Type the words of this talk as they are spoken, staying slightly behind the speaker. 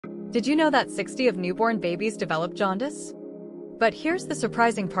Did you know that 60 of newborn babies develop jaundice? But here's the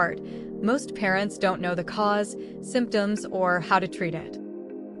surprising part. Most parents don't know the cause, symptoms, or how to treat it.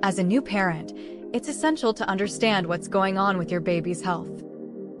 As a new parent, it's essential to understand what's going on with your baby's health.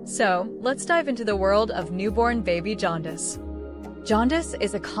 So, let's dive into the world of newborn baby jaundice. Jaundice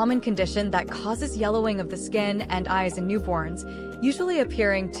is a common condition that causes yellowing of the skin and eyes in newborns, usually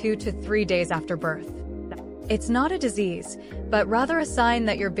appearing 2 to 3 days after birth. It's not a disease, but rather a sign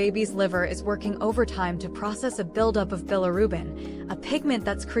that your baby's liver is working overtime to process a buildup of bilirubin, a pigment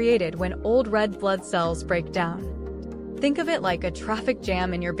that's created when old red blood cells break down. Think of it like a traffic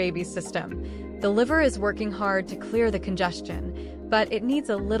jam in your baby's system. The liver is working hard to clear the congestion, but it needs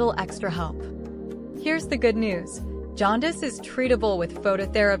a little extra help. Here's the good news. Jaundice is treatable with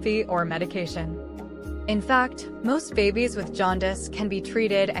phototherapy or medication. In fact, most babies with jaundice can be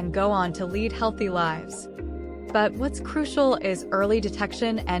treated and go on to lead healthy lives. But what's crucial is early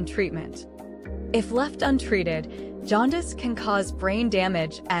detection and treatment. If left untreated, jaundice can cause brain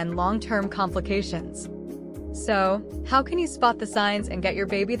damage and long-term complications. So, how can you spot the signs and get your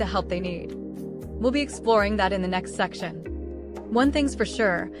baby the help they need? We'll be exploring that in the next section. One thing's for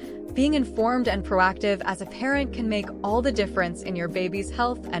sure, being informed and proactive as a parent can make all the difference in your baby's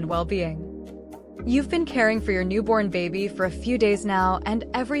health and well-being. You've been caring for your newborn baby for a few days now, and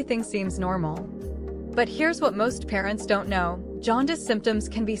everything seems normal. But here's what most parents don't know. Jaundice symptoms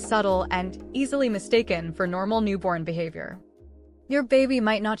can be subtle and easily mistaken for normal newborn behavior. Your baby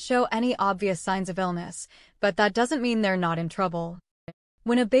might not show any obvious signs of illness, but that doesn't mean they're not in trouble.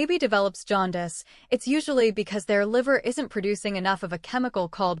 When a baby develops jaundice, it's usually because their liver isn't producing enough of a chemical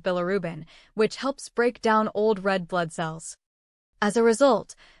called bilirubin, which helps break down old red blood cells. As a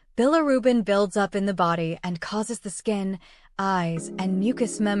result, bilirubin builds up in the body and causes the skin, eyes, and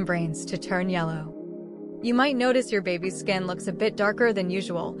mucous membranes to turn yellow. You might notice your baby's skin looks a bit darker than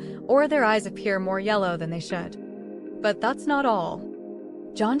usual, or their eyes appear more yellow than they should. But that's not all.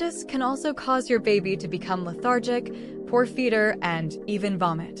 Jaundice can also cause your baby to become lethargic, poor feeder, and even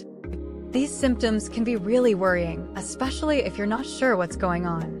vomit. These symptoms can be really worrying, especially if you're not sure what's going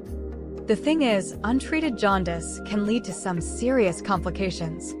on. The thing is, untreated jaundice can lead to some serious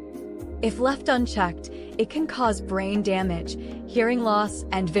complications. If left unchecked, it can cause brain damage, hearing loss,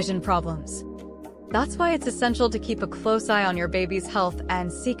 and vision problems. That's why it's essential to keep a close eye on your baby's health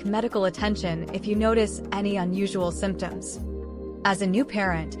and seek medical attention if you notice any unusual symptoms. As a new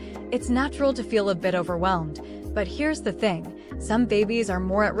parent, it's natural to feel a bit overwhelmed, but here's the thing, some babies are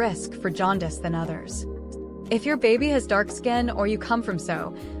more at risk for jaundice than others. If your baby has dark skin or you come from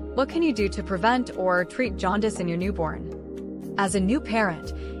so, what can you do to prevent or treat jaundice in your newborn? As a new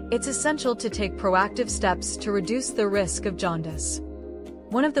parent, it's essential to take proactive steps to reduce the risk of jaundice.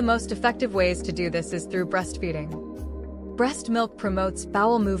 One of the most effective ways to do this is through breastfeeding. Breast milk promotes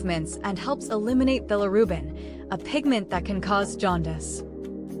bowel movements and helps eliminate bilirubin, a pigment that can cause jaundice.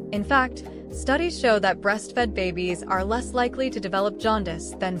 In fact, studies show that breastfed babies are less likely to develop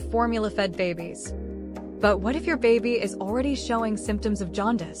jaundice than formula-fed babies. But what if your baby is already showing symptoms of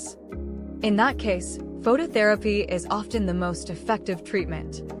jaundice? In that case, phototherapy is often the most effective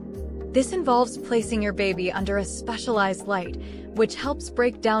treatment. This involves placing your baby under a specialized light, which helps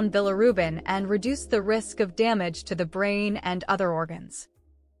break down bilirubin and reduce the risk of damage to the brain and other organs.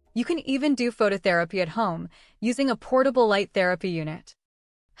 You can even do phototherapy at home, using a portable light therapy unit.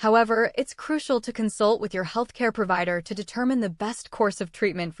 However, it's crucial to consult with your healthcare provider to determine the best course of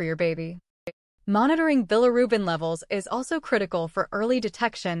treatment for your baby. Monitoring bilirubin levels is also critical for early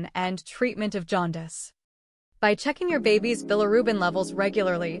detection and treatment of jaundice. By checking your baby's bilirubin levels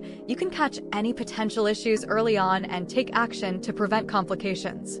regularly, you can catch any potential issues early on and take action to prevent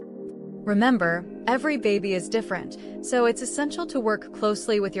complications. Remember, every baby is different, so it's essential to work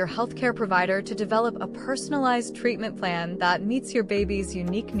closely with your healthcare provider to develop a personalized treatment plan that meets your baby's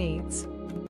unique needs.